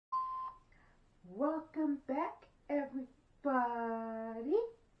Welcome back, everybody.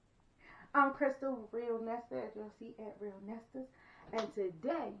 I'm Crystal, RealNesters, as you'll see at RealNesters, and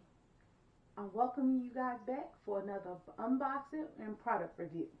today I'm welcoming you guys back for another unboxing and product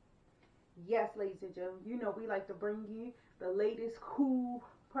review. Yes, ladies and gentlemen, you know we like to bring you the latest cool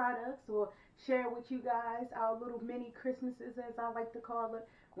products or share with you guys our little mini Christmases, as I like to call it,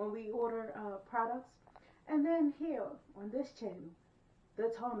 when we order products. And then here on this channel,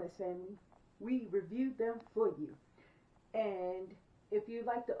 the Thomas family, we reviewed them for you. And if you'd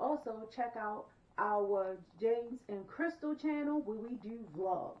like to also check out our James and Crystal channel where we do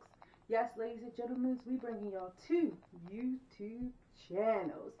vlogs. Yes, ladies and gentlemen, we bringing y'all 2 YouTube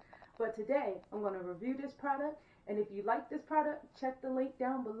channels. But today, I'm going to review this product. And if you like this product, check the link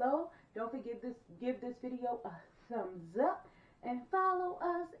down below. Don't forget to give this video a thumbs up. And follow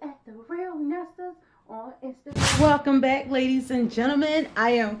us at TheRealNesters on Instagram. Welcome back, ladies and gentlemen.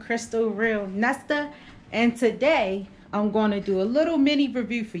 I am Crystal RealNester, and today I'm going to do a little mini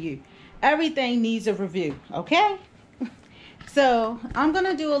review for you. Everything needs a review, okay? So I'm going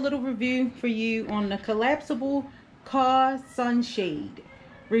to do a little review for you on the collapsible car sunshade.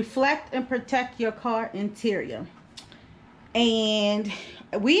 Reflect and protect your car interior. And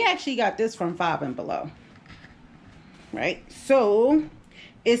we actually got this from 5 & Below. Right, so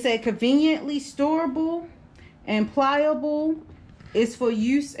it's a conveniently storable and pliable. It's for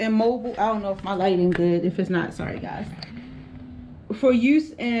use in mobile. I don't know if my lighting good. If it's not, sorry guys. For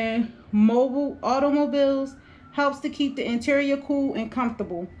use in mobile automobiles, helps to keep the interior cool and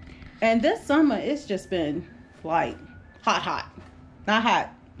comfortable. And this summer it's just been like hot, not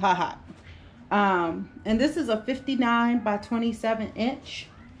hot. And this is a 59 by 27 inch.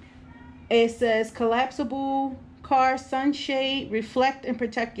 It says collapsible car sunshade, reflect and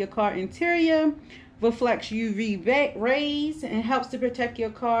protect your car interior, reflects UV rays, and helps to protect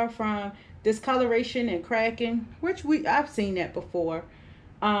your car from discoloration and cracking, which I've seen that before.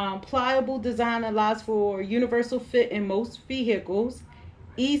 Pliable design allows for universal fit in most vehicles.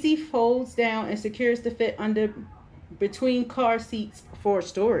 Easy folds down and secures the fit under between car seats for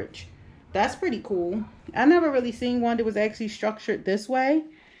storage. That's pretty cool. I never really seen one that was actually structured this way.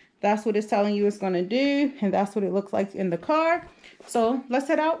 That's what it's telling you it's going to do, and that's what it looks like in the car. So let's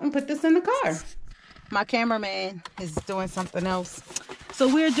head out and put this in the car. My cameraman is doing something else. So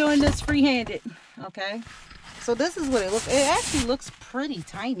we're doing this free-handed, okay? So this is what it looks. It actually looks pretty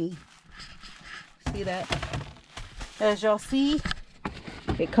tiny. See that? As y'all see,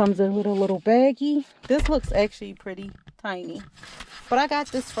 it comes in with a little baggie. This looks actually pretty tiny. But I got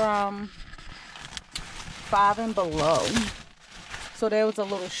this from 5 & Below. So there was a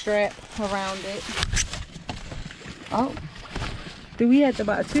little strap around it. Oh, do we have to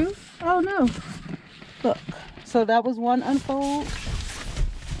buy 2? Oh no. Look, so that was 1 unfold.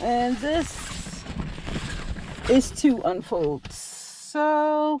 And this is 2 unfolds.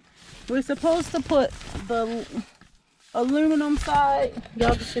 So we're supposed to put the aluminum side.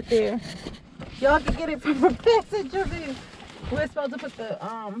 Y'all can sit there. Y'all can get it from a passenger view. We're supposed to put the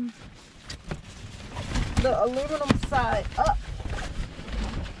aluminum side up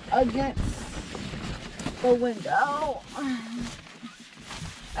against the window,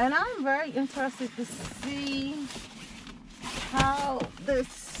 and I'm very interested to see how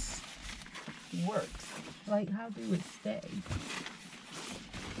this works. Like, how do it stay?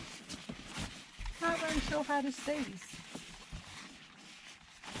 Not very sure how this stays.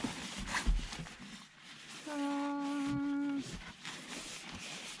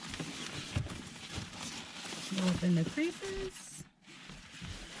 Open the creases.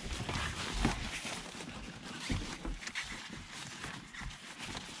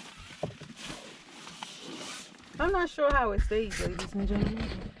 I'm not sure how it stays, ladies and gentlemen.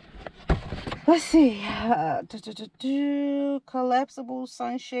 Let's see. Collapsible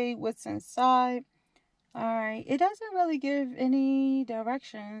sunshade, what's inside. Alright, it doesn't really give any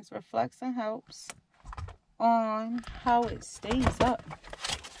directions. Reflects and helps on how it stays up.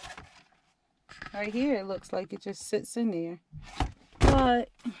 Right here, it looks like it just sits in there. But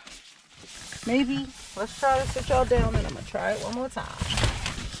maybe, let's try to sit y'all down, and I'm going to try it one more time.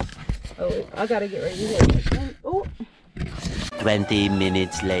 Oh, I gotta get ready to oh. 20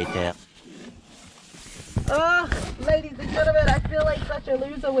 minutes later. Oh, ladies and gentlemen, I feel like such a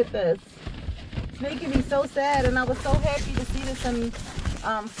loser with this. It's making me so sad, and I was so happy to see this in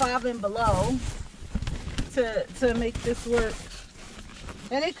 5 & Below to make this work.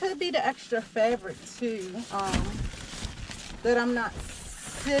 And it could be the extra fabric too, that I'm not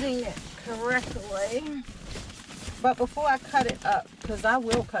sitting it correctly. But before I cut it up, because I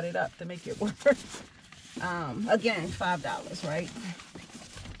will cut it up to make it work. Again, $5, right?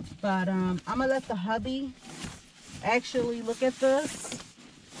 But I'm gonna let the hubby actually look at this.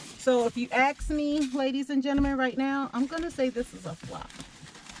 So if you ask me, ladies and gentlemen, right now, I'm gonna say this is a flop.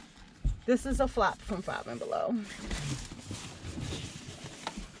 This is a flop from 5 and Below.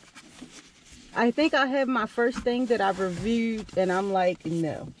 I think I have my first thing that I've reviewed and I'm like,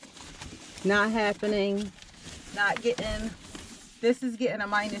 no, not happening, not getting, this is getting a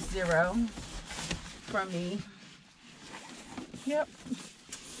 -0 from me. Yep.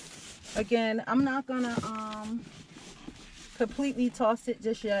 Again, I'm not gonna completely toss it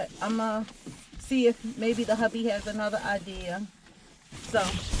just yet. I'm gonna see if maybe the hubby has another idea. So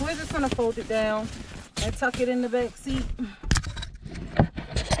we're just gonna fold it down and tuck it in the back seat.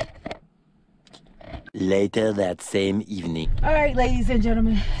 Later that same evening. All right, ladies and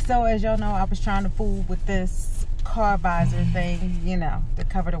gentlemen, so as y'all know, I was trying to fool with this car visor thing, you know, to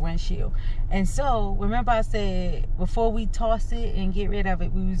cover the windshield. And so remember I said before we toss it and get rid of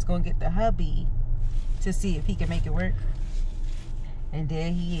it, we was gonna get the hubby to see if he can make it work. And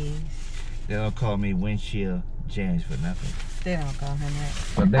there he is. They don't call me windshield James for nothing. They don't call him that.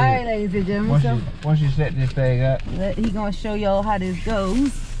 But All right, ladies and gentlemen, once you set this thing up, he gonna show y'all how this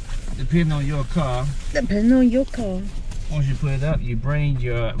goes. depending on your car, once you put it up, you bring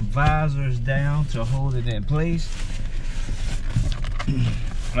your visors down to hold it in place.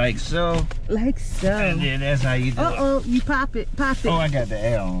 Like so. Like so. And then that's how you do it. You pop it. Oh, I got the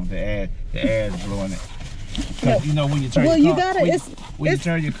air on. The air is blowing it. Cause you know when you turn your car, when you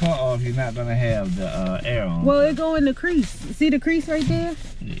turn your car off, you're not gonna have the air on. Well, it go in the crease. See the crease right there?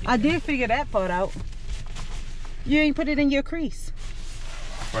 Yeah. I did figure that part out. You ain't put it in your crease.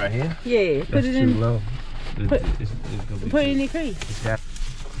 Right here? Yeah, That's put it in. too low. Put Put it in your crease.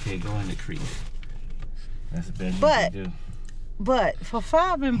 Okay, go in the crease. That's the best you can do. But for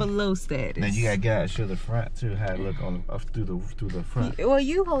 5 and Below status. Now you gotta show the front too, how it look on through the front. Well,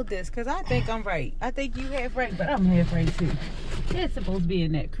 you hold this, cause I think I'm right. I think you half right, but I'm half right too. It's supposed to be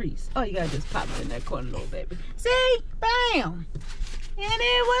in that crease. Oh, you gotta just pop it in that corner, little baby. See, bam, and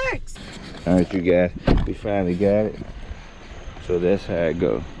it works. All right, you guys, we finally got it. So that's how it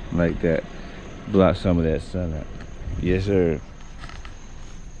go, like that. Block some of that sun out. Yes, sir.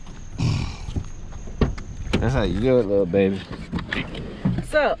 That's how you do it, little baby.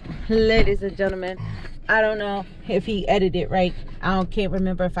 So, ladies and gentlemen, I don't know if he edited it right. Can't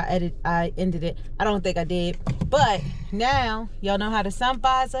remember if I ended it. I don't think I did. But now y'all know how the sun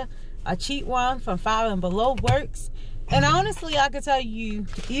visor, a cheap one from 5 and Below, works. And honestly, I can tell you,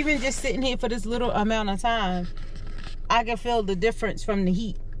 even just sitting here for this little amount of time, I can feel the difference from the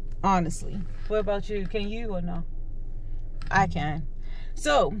heat. Honestly, what about you? Can you or no? I can.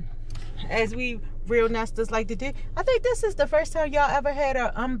 So, as we real nesters like to do, I think this is the first time y'all ever had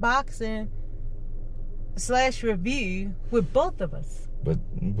an unboxing / review with both of us. But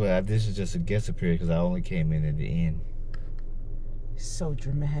this is just a guest appearance because I only came in at the end. So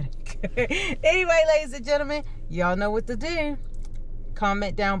dramatic. Anyway, ladies and gentlemen, y'all know what to do.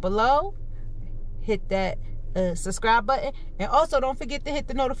 Comment down below. Hit that subscribe button, and also don't forget to hit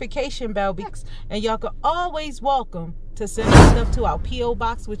the notification bell, and y'all can always welcome to send us stuff to our P.O.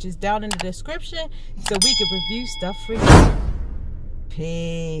 box, which is down in the description, so we can review stuff for you.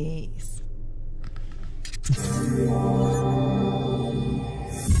 Peace.